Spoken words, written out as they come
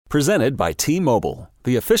Presented by T-Mobile,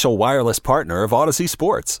 the official wireless partner of Odyssey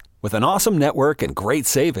Sports. With an awesome network and great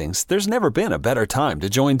savings, there's never been a better time to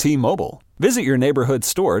join T-Mobile. Visit your neighborhood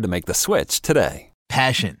store to make the switch today.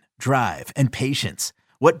 Passion, drive, and patience.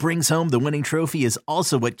 What brings home the winning trophy is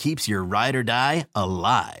also what keeps your ride or die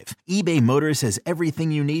alive. eBay Motors has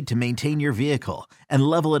everything you need to maintain your vehicle and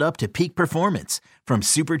level it up to peak performance. From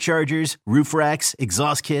superchargers, roof racks,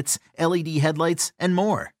 exhaust kits, LED headlights, and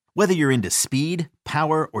more. Whether you're into speed,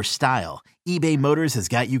 power, or style, eBay Motors has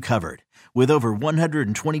got you covered. With over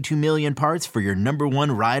 122 million parts for your number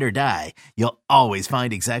one ride or die, you'll always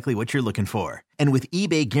find exactly what you're looking for. And with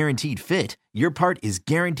eBay Guaranteed Fit, your part is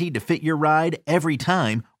guaranteed to fit your ride every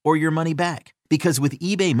time or your money back. Because with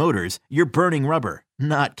eBay Motors, you're burning rubber,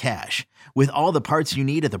 not cash. With all the parts you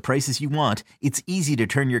need at the prices you want, it's easy to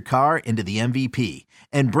turn your car into the MVP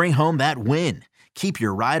and bring home that win. Keep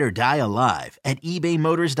your ride or die alive at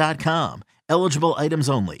ebaymotors.com. Eligible items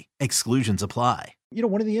only. Exclusions apply. You know,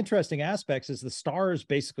 one of the interesting aspects is the Stars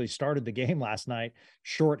basically started the game last night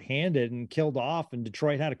shorthanded and killed off, and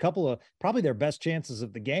Detroit had a couple of probably their best chances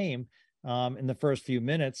of the game in the first few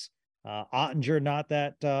minutes. Oettinger not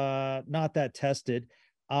that tested.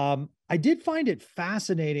 I did find it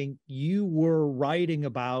fascinating. You were writing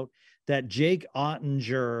about that Jake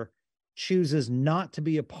Oettinger chooses not to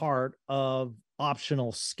be a part of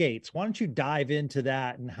optional skates. Why don't you dive into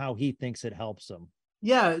that and how he thinks it helps him?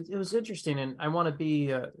 Yeah, it was interesting, and I want to be.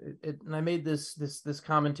 And I made this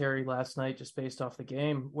commentary last night just based off the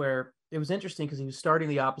game, where it was interesting because he was starting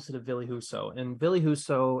the opposite of Ville Husso, and Ville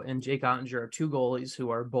Husso and Jake Oettinger are two goalies who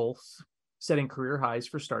are both setting career highs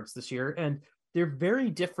for starts this year, and they're very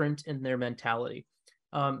different in their mentality.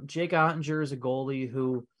 Jake Oettinger is a goalie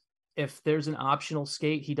who, if there's an optional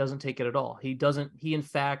skate, he doesn't take it at all. He in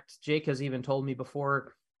fact, Jake has even told me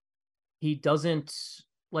before, he doesn't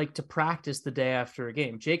like to practice the day after a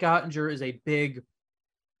game. Jake Oettinger is a big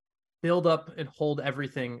build up and hold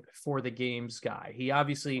everything for the games guy. He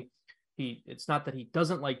obviously, it's not that he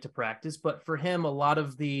doesn't like to practice, but for him, a lot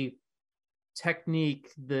of the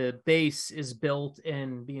technique, the base is built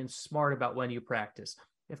in being smart about when you practice.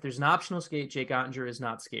 If there's an optional skate, Jake Oettinger is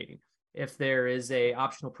not skating. If there is a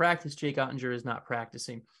optional practice, Jake Oettinger is not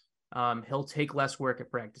practicing. He'll take less work at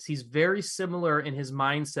practice. He's very similar in his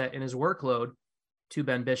mindset and his workload to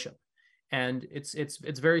Ben Bishop. And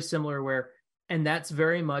it's very similar and that's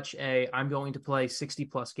very much I'm going to play 60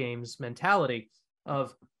 plus games mentality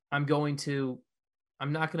of I'm not going to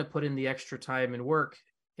put in the extra time and work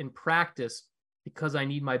in practice because I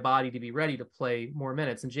need my body to be ready to play more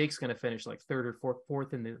minutes. And Jake's going to finish like third or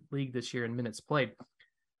fourth in the league this year in minutes played.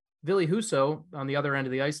 Ville Husso on the other end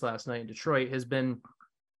of the ice last night in Detroit has been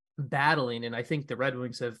battling, and I think the Red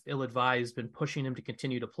Wings have ill-advised been pushing him to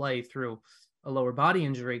continue to play through a lower body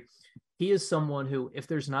injury. He is someone who, if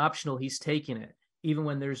there's an optional, he's taking it. Even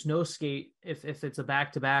when there's no skate, if it's a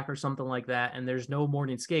back-to-back or something like that, and there's no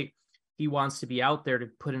morning skate, he wants to be out there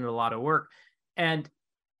to put in a lot of work. And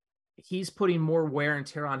he's putting more wear and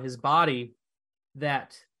tear on his body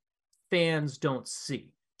that fans don't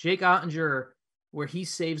see. Jake Oettinger, where he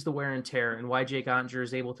saves the wear and tear, and why Jake Oettinger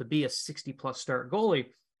is able to be a 60-plus start goalie,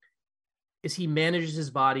 is he manages his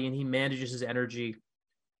body and he manages his energy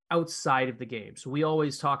outside of the game. So we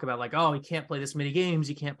always talk about like, oh, he can't play this many games,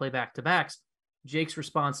 he can't play back-to-backs. Jake's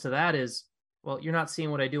response to that is, well, you're not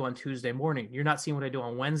seeing what I do on Tuesday morning. You're not seeing what I do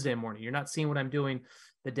on Wednesday morning. You're not seeing what I'm doing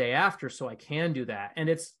the day after, so I can do that. And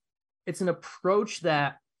it's an approach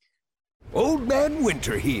that Old Man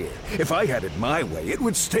Winter here. If I had it my way, it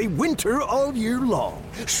would stay winter all year long.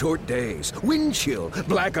 Short days, wind chill,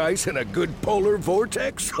 black ice, and a good polar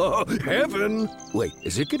vortex. Oh, heaven! Wait,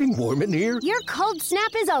 is it getting warm in here? Your cold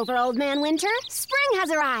snap is over, Old Man Winter. Spring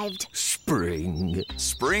has arrived. Spring.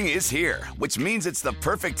 Spring is here, which means it's the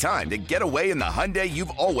perfect time to get away in the Hyundai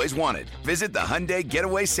you've always wanted. Visit the Hyundai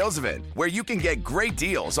Getaway Sales Event, where you can get great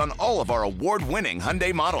deals on all of our award-winning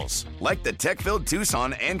Hyundai models, like the tech-filled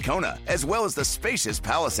Tucson and Kona, as well as the spacious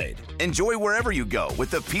Palisade. Enjoy wherever you go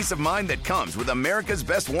with the peace of mind that comes with America's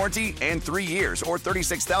best warranty and 3 years or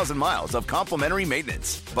 36,000 miles of complimentary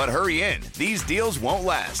maintenance. But hurry in, these deals won't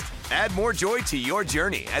last. Add more joy to your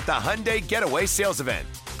journey at the Hyundai Getaway Sales Event.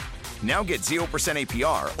 Now get 0%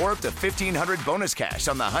 APR or up to $1,500 bonus cash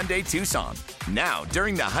on the Hyundai Tucson. Now,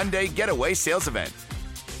 during the Hyundai Getaway Sales Event.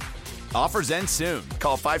 Offers end soon.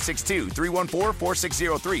 Call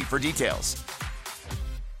 562-314-4603 for details.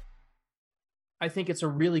 I think it's a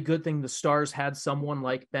really good thing the Stars had someone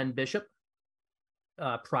like Ben Bishop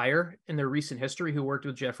prior in their recent history who worked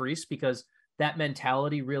with Jeff Reese, because that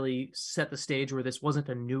mentality really set the stage where this wasn't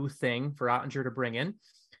a new thing for Oettinger to bring in.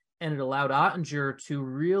 And it allowed Oettinger to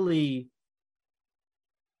really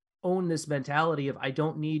own this mentality of I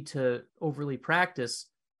don't need to overly practice.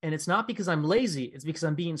 And it's not because I'm lazy, it's because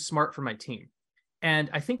I'm being smart for my team. And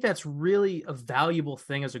I think that's really a valuable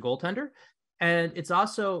thing as a goaltender. And it's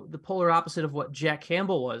also the polar opposite of what Jack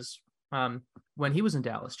Campbell was when he was in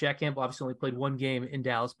Dallas. Jack Campbell obviously only played one game in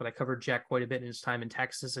Dallas, but I covered Jack quite a bit in his time in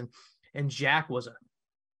Texas. And Jack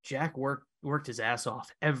worked his ass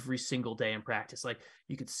off every single day in practice. Like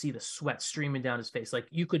you could see the sweat streaming down his face. Like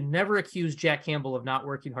you could never accuse Jack Campbell of not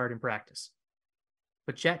working hard in practice.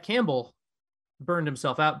 But Jack Campbell burned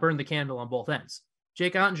himself out, burned the candle on both ends.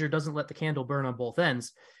 Jake Oettinger doesn't let the candle burn on both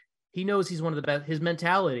ends. He knows he's one of the best. His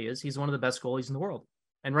mentality is he's one of the best goalies in the world.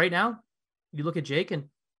 And right now, you look at Jake and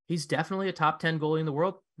he's definitely a top 10 goalie in the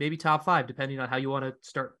world, maybe top 5, depending on how you want to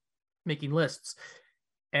start making lists.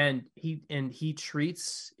 And he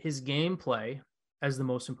treats his gameplay as the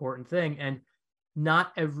most important thing. And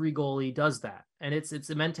not every goalie does that. And it's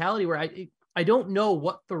a mentality where I don't know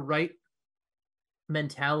what the right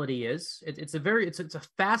mentality is. It's a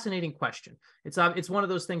fascinating question. It's one of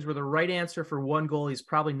those things where the right answer for one goalie is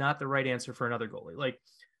probably not the right answer for another goalie. Like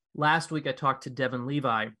last week I talked to Devin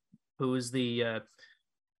Levi, who is the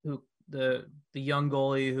young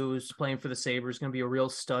goalie who's playing for the Sabres, going to be a real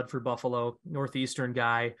stud for Buffalo, Northeastern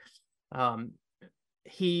guy.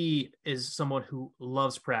 He is someone who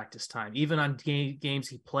loves practice time. Even on games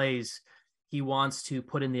he plays, he wants to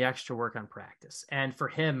put in the extra work on practice. And for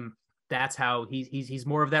him, that's how he's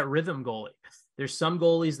more of that rhythm goalie. There's some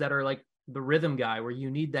goalies that are like the rhythm guy where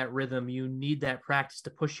you need that rhythm, you need that practice to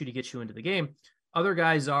push you to get you into the game. Other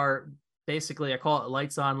guys are basically, I call it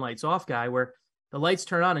lights on, lights off guy, where the lights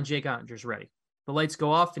turn on and Jake Ottinger's ready. The lights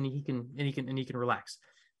go off and he can relax.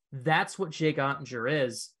 That's what Jake Ottinger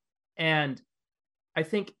is. And I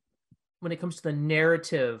think when it comes to the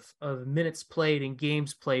narrative of minutes played and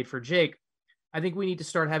games played for Jake, I think we need to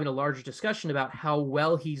start having a larger discussion about how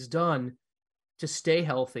well he's done to stay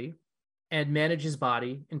healthy and manage his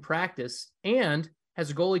body in practice, and has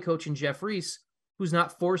a goalie coach in Jeff Reese who's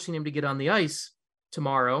not forcing him to get on the ice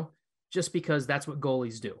tomorrow just because that's what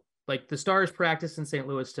goalies do. Like the Stars practice in St.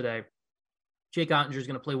 Louis today, Jake Ottinger is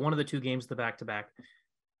going to play one of the 2 games of the back-to-back.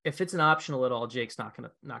 If it's an optional at all, Jake's not going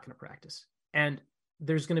to practice. And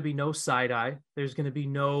there's going to be no side eye. There's going to be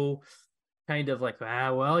no kind of like,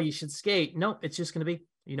 well, you should skate. No, it's just going to be,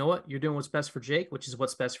 you know what? You're doing what's best for Jake, which is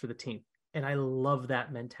what's best for the team. And I love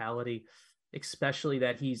that mentality, especially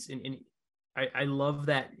that I love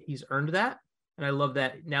that he's earned that. And I love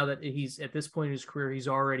that now that he's at this point in his career, he's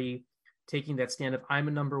already taking that stand of I'm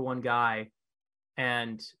a number 1 guy.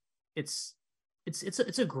 And it's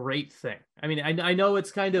a great thing. I mean, I know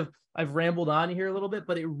it's kind of, I've rambled on here a little bit,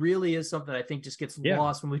 but it really is something I think just gets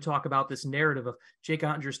lost when we talk about this narrative of Jake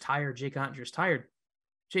Ottinger's tired. Jake Ottinger's tired.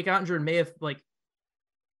 Jake Ottinger may have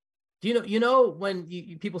do you know when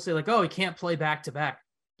people say like, oh, he can't play back to back.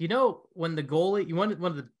 Do you know when the goalie,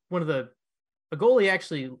 a goalie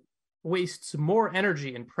actually wastes more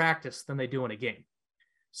energy in practice than they do in a game.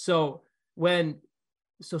 So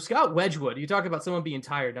Scott Wedgwood, you talk about someone being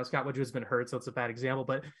tired. Now Scott Wedgwood's been hurt, so it's a bad example.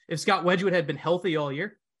 But if Scott Wedgwood had been healthy all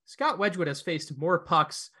year, Scott Wedgwood has faced more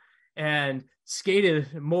pucks and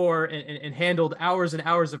skated more and handled hours and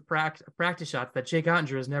hours of practice shots that Jake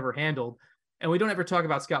Ottinger has never handled. And we don't ever talk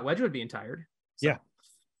about Scott Wedgwood being tired. So.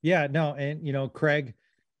 Yeah, no. And,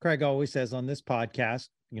 Craig always says on this podcast,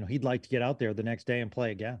 he'd like to get out there the next day and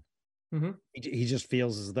play again. Mm-hmm. He just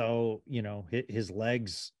feels as though, his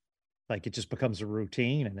legs, like it just becomes a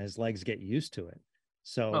routine and his legs get used to it.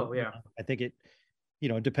 So I think it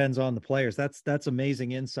depends on the players. That's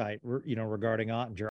amazing insight, regarding Ottinger.